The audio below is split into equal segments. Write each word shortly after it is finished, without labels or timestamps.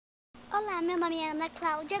Olá, meu nome é Ana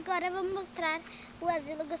Cláudia. Agora eu vou mostrar o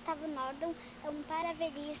Asilo Gustavo Norblund, para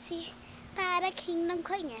velhice, para quem não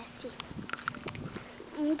conhece.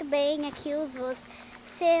 Muito bem, aqui os voos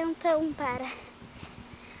sentam para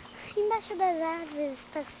embaixo das árvores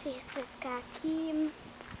para se refrescar aqui,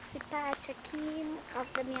 esse pátio aqui, a casa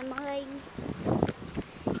da minha mãe,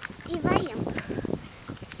 e vai indo.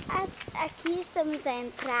 Aqui estamos à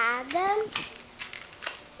entrada.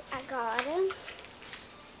 Agora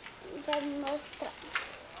vamos mostrar.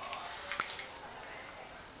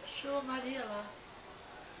 Show a Maria lá.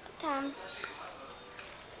 Tá.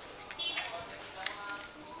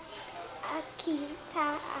 Aqui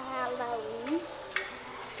tá a ala 1.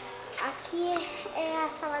 Aqui é a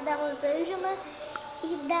sala da Rosângela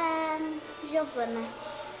e da Giovana.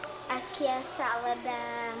 Aqui é a sala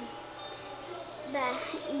da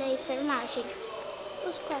enfermagem.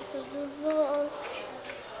 Os quartos dos voos.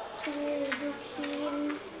 Tudo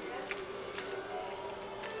aqui.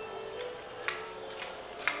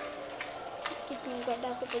 Aqui tem um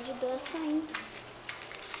guarda-roupa de doações.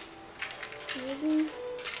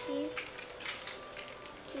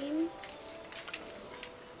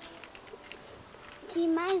 Aqui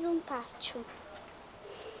mais um pátio.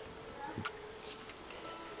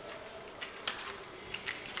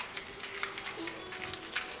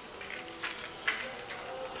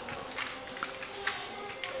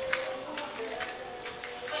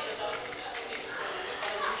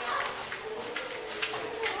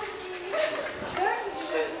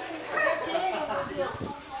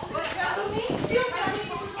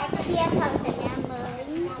 Aqui é a sala da minha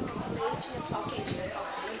mãe,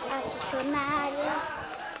 as funcionárias.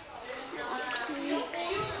 Aqui é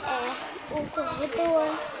o corredor.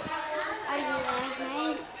 Ali é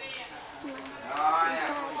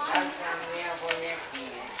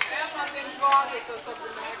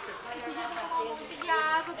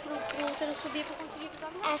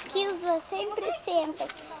aqui os voos sempre sentam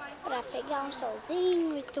para pegar um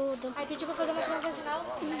solzinho e tudo. Aí pediu pra fazer uma prova vaginal.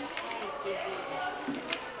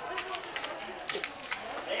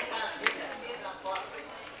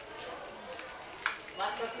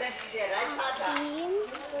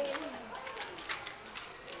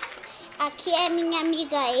 Aqui é minha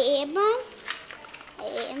amiga Emma.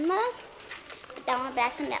 Vou dar um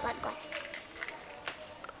abraço nela agora.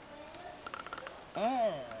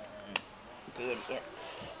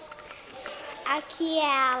 Aqui é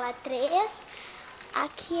a ala 3.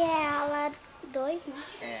 Aqui é a ala 2, né?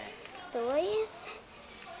 2.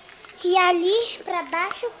 E ali pra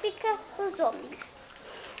baixo fica os homens.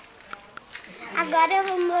 Agora eu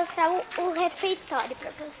vou mostrar o refeitório pra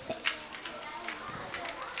vocês.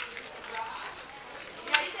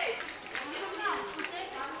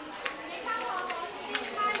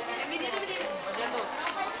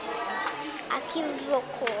 Aqui os vô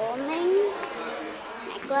comem.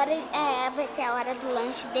 Agora vai ser a hora do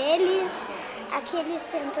lanche deles. Aqui eles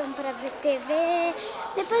sentam para ver TV.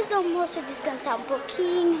 Depois do almoço descansar um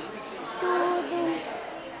pouquinho. Tudo.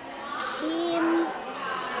 Aqui.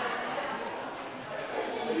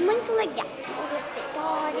 Muito legal. O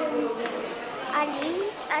refeitório.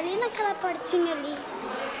 Ali naquela portinha ali.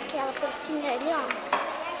 Aquela portinha ali, ó.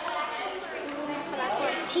 Naquela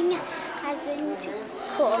portinha a gente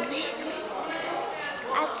come.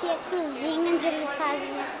 Aqui é a cozinha onde eles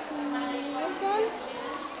fazem a comida.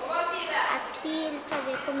 Aqui eles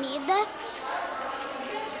fazem a comida.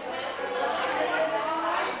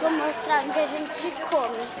 Vou mostrar onde a gente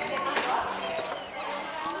come.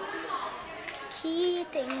 Aqui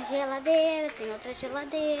tem geladeira, tem outra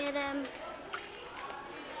geladeira.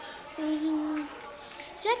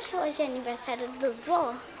 Já que hoje é aniversário do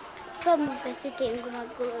vô, vamos ver se tem alguma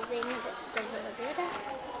guloseima dentro da geladeira.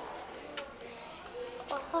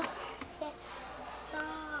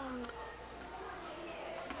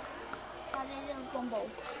 Olha os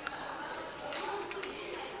bombons.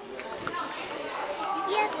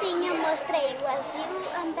 E assim eu mostrei o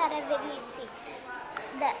Asilo para velhice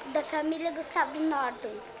da família Gustavo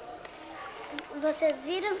Norblund. Vocês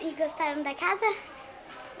viram e gostaram da casa?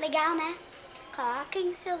 Legal, né?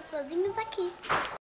 Coloquem seus vozinhos aqui.